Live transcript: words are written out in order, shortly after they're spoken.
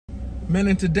Man,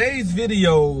 in today's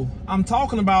video, I'm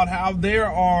talking about how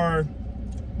there are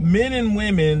men and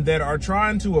women that are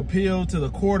trying to appeal to the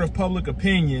court of public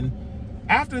opinion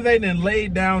after they then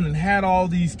laid down and had all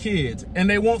these kids, and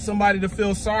they want somebody to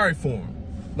feel sorry for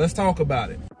them. Let's talk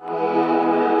about it.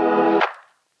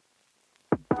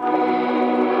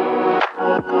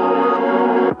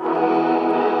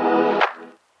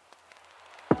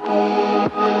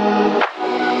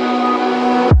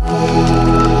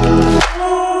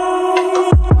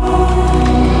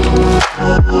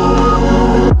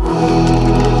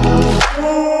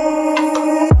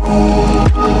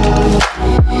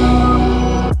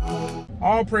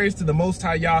 All praise to the Most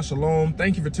High Yah Shalom.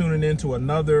 Thank you for tuning in to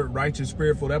another Righteous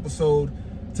Spirit-filled episode.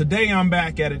 Today I'm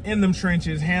back at it in them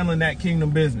trenches, handling that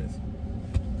kingdom business.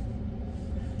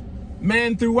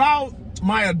 Man, throughout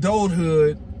my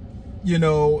adulthood, you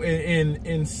know,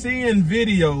 in seeing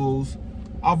videos,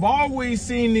 I've always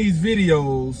seen these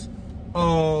videos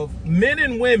of men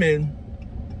and women.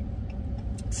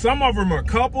 Some of them are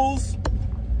couples,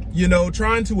 you know,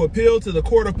 trying to appeal to the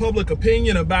court of public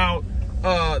opinion about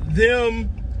them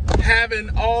having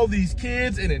all these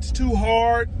kids and it's too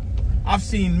hard. I've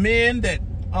seen men that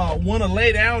want to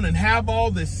lay down and have all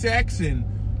this sex and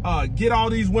get all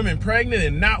these women pregnant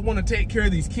and not want to take care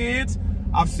of these kids.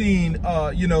 I've seen,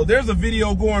 you know, there's a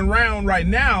video going around right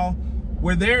now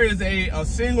where there is a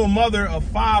single mother of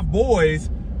 5 boys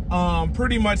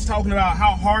pretty much talking about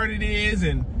how hard it is,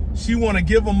 and she want to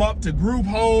give them up to group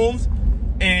homes.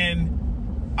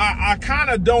 And I kind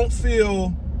of don't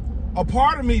feel, a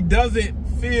part of me doesn't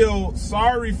feel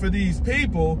sorry for these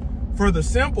people, for the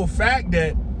simple fact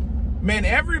that, man,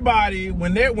 everybody,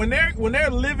 when they're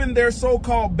living their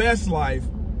so-called best life,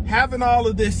 having all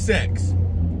of this sex,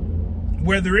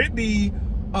 whether it be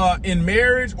in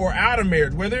marriage or out of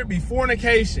marriage, whether it be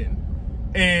fornication,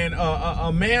 and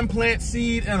a man plants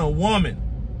seed in a woman,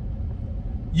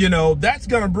 you know, that's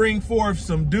gonna bring forth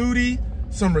some duty,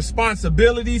 some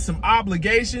responsibility, some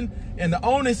obligation, and the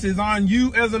onus is on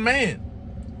you as a man.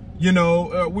 You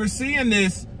know, we're seeing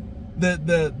this,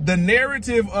 the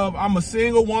narrative of I'm a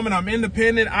single woman, I'm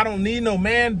independent, I don't need no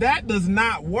man. That does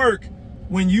not work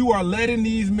when you are letting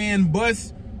these men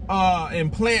bust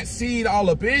and plant seed all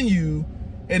up in you,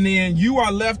 and then you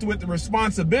are left with the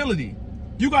responsibility.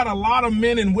 You got a lot of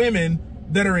men and women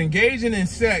that are engaging in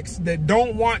sex that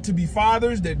don't want to be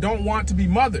fathers, that don't want to be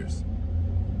mothers.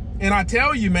 And I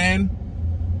tell you, man,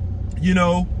 you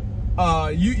know,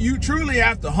 you truly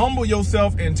have to humble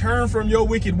yourself and turn from your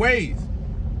wicked ways.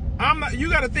 You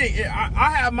got to think,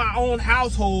 I have my own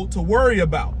household to worry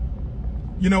about.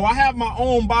 You know, I have my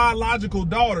own biological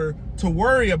daughter to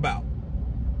worry about.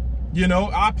 You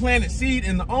know, I planted seed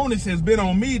and the onus has been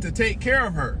on me to take care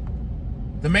of her,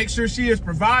 to make sure she is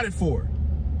provided for.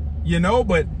 You know,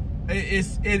 but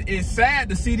it's sad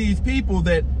to see these people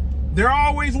that they're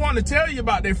always wanting to tell you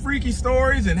about their freaky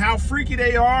stories and how freaky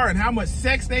they are and how much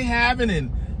sex they having, and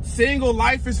single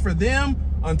life is for them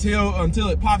until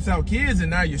it pops out kids, and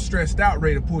now you're stressed out,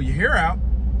 ready to pull your hair out.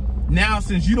 Now,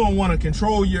 since you don't want to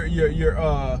control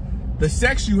the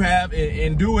sex you have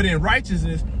and do it in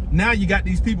righteousness, now you got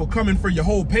these people coming for your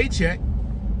whole paycheck,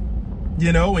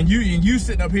 you know, and you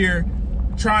sitting up here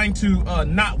trying to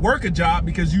not work a job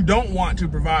because you don't want to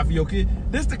provide for your kid.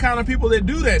 This is the kind of people that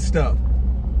do that stuff.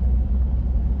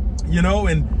 You know,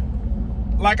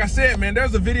 and like I said, man,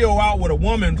 there's a video out with a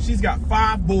woman. She's got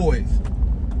 5 boys,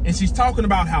 and she's talking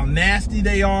about how nasty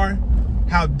they are,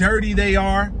 how dirty they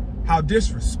are, how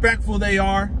disrespectful they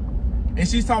are. And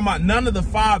she's talking about none of the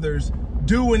fathers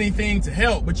do anything to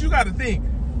help. But you got to think,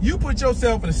 you put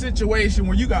yourself in a situation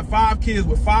where you got 5 kids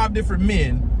with 5 different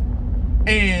men,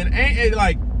 and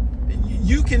like,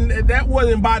 you can, that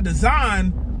wasn't by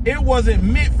design. It wasn't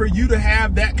meant for you to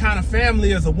have that kind of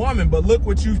family as a woman, but look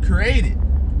what you've created.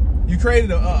 You created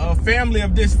a family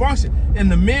of dysfunction.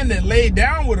 And the men that lay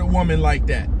down with a woman like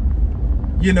that,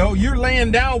 you know, you're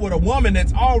laying down with a woman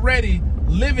that's already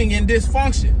living in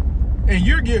dysfunction. And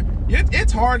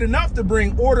it's hard enough to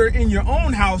bring order in your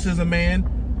own house as a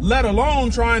man, let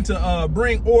alone trying to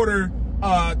bring order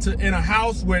in a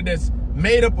house where that's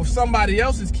made up of somebody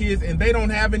else's kids and they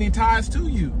don't have any ties to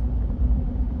you.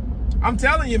 I'm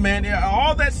telling you, man,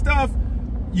 all that stuff,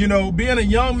 you know, being a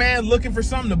young man looking for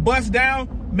something to bust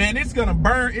down, man, it's gonna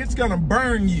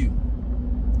burn you.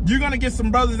 You're gonna get some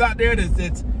brothers out there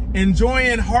that's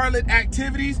enjoying harlot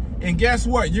activities, and guess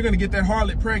what? You're gonna get that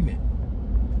harlot pregnant.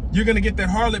 You're gonna get that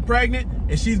harlot pregnant,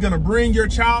 and she's gonna bring your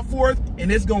child forth,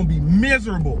 and it's gonna be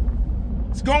miserable.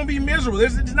 It's gonna be miserable.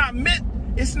 It's not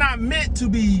meant to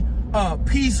be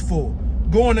peaceful,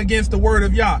 going against the word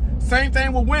of Yah. Same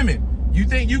thing with women. You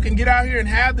think you can get out here and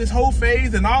have this whole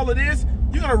phase and all of this?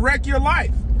 You're going to wreck your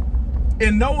life.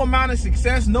 And no amount of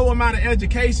success, no amount of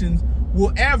education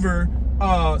will ever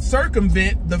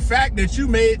circumvent the fact that you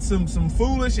made some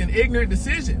foolish and ignorant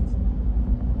decisions.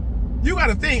 You got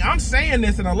to think, I'm saying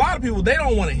this, and a lot of people, they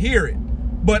don't want to hear it.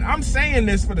 But I'm saying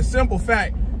this for the simple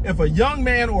fact, if a young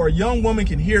man or a young woman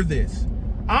can hear this,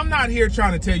 I'm not here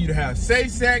trying to tell you to have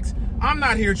safe sex. I'm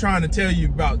not here trying to tell you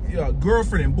about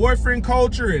girlfriend and boyfriend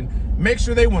culture and make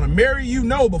sure they want to marry you.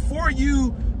 No, before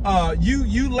you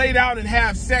lay down and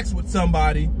have sex with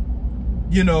somebody,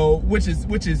 you know, which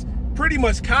is pretty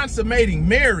much consummating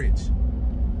marriage,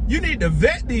 you need to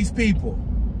vet these people.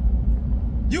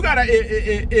 You gotta,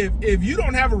 if you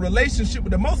don't have a relationship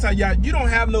with the Most High, you don't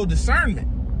have no discernment.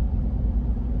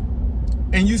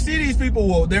 And you see these people,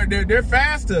 well, they're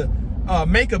fast to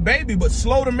make a baby, but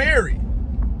slow to marry.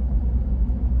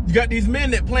 You got these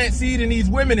men that plant seed in these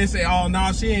women and say, oh,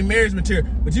 no, she ain't marriage material.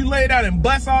 But you lay down and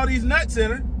bust all these nuts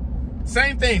in her.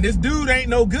 Same thing. This dude ain't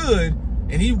no good,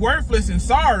 and he's worthless and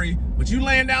sorry, but you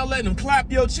laying down letting him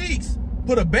clap your cheeks,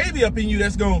 put a baby up in you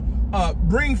that's going to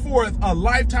bring forth a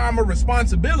lifetime of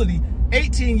responsibility,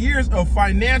 18 years of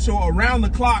financial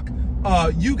around-the-clock,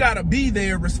 you got to be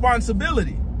there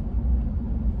responsibility.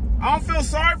 I don't feel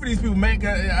sorry for these people, man.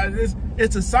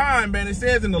 It's a sign, man. It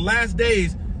says in the last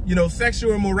days, you know,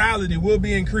 sexual immorality will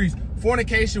be increased.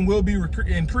 Fornication will be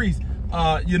increased.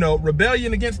 You know,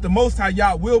 rebellion against the Most High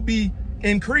Yah will be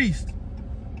increased.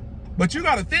 But you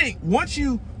got to think, once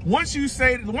you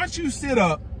sit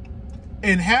up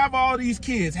and have all these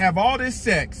kids, have all this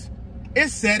sex,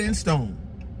 it's set in stone.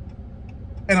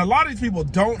 And a lot of these people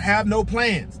don't have no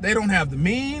plans. They don't have the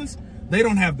means. They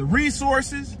don't have the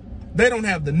resources. They don't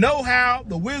have the know-how,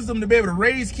 the wisdom to be able to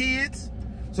raise kids.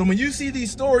 So when you see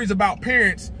these stories about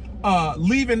parents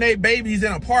leaving their babies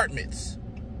in apartments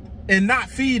and not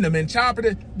feeding them and chopping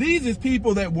it, these is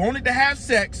people that wanted to have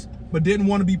sex but didn't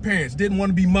want to be parents, didn't want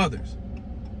to be mothers.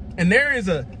 And there is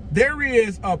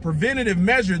a preventative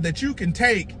measure that you can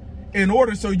take in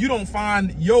order so you don't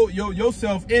find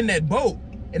yourself in that boat,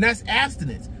 and that's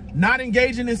abstinence, not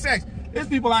engaging in sex. There's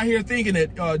people out here thinking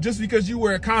that just because you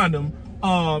wear a condom,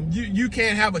 you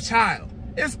can't have a child.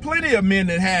 There's plenty of men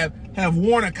that have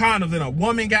worn a condom and a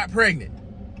woman got pregnant.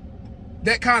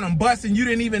 That condom busting, you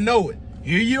didn't even know it.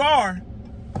 Here you are.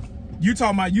 You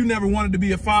talking about you never wanted to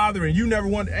be a father and you never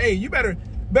wanted, hey, you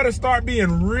better start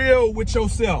being real with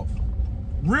yourself.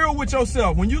 Real with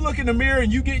yourself. When you look in the mirror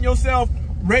and you getting yourself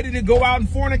ready to go out and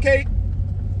fornicate,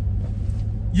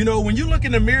 you know, when you look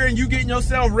in the mirror and you getting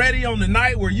yourself ready on the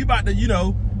night where you about to, you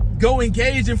know, go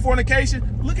engage in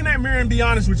fornication, look in that mirror and be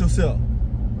honest with yourself.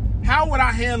 How would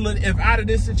I handle it if out of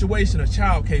this situation a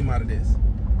child came out of this?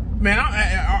 Man,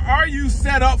 are you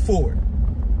set up for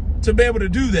it to be able to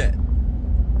do that?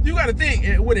 You got to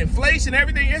think, with inflation and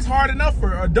everything, it's hard enough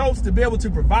for adults to be able to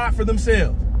provide for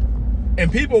themselves.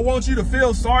 And people want you to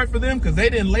feel sorry for them because they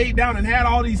didn't lay down and had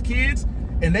all these kids,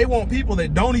 and they want people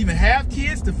that don't even have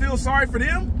kids to feel sorry for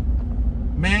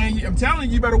them. Man, I'm telling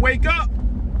you, you better wake up.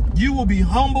 You will be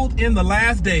humbled in the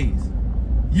last days.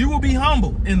 You will be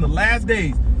humbled in the last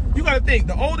days. You got to think,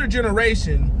 the older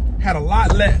generation had a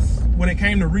lot less when it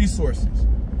came to resources,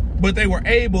 but they were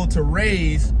able to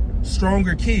raise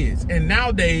stronger kids. And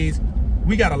nowadays,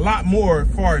 we got a lot more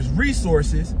as far as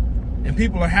resources, and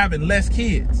people are having less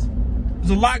kids.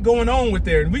 There's a lot going on with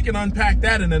there, and we can unpack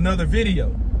that in another video.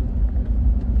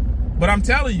 But I'm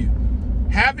telling you,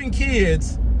 having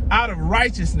kids out of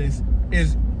righteousness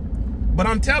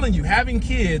having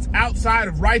kids outside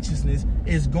of righteousness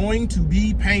is going to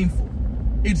be painful.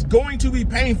 It's going to be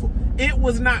painful. It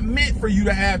was not meant for you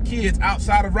to have kids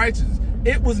outside of righteousness.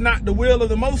 It was not the will of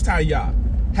the Most High Yah.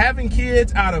 Having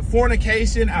kids out of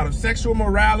fornication, out of sexual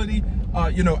morality,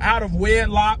 you know, out of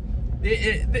wedlock.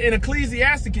 In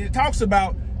Ecclesiastic, it talks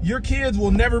about your kids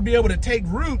will never be able to take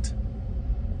root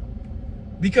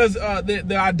because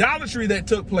the idolatry that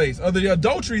took place, or the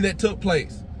adultery that took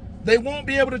place, they won't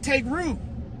be able to take root.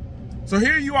 So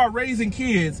here you are raising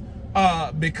kids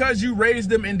because you raised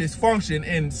them in dysfunction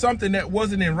and something that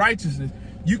wasn't in righteousness.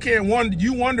 You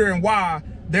wondering why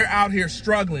they're out here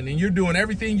struggling, and you're doing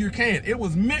everything you can. It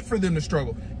was meant for them to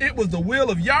struggle. It was the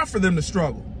will of Yah for them to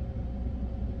struggle.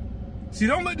 See,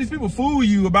 don't let these people fool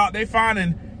you about they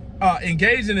finding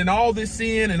engaging in all this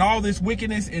sin and all this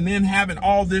wickedness and then having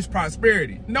all this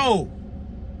prosperity. No.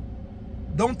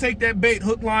 Don't take that bait,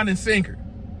 hook, line, and sinker.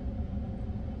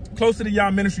 Close to the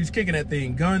Yah Ministries, kicking that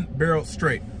thing, gun barrel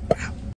straight. Wow.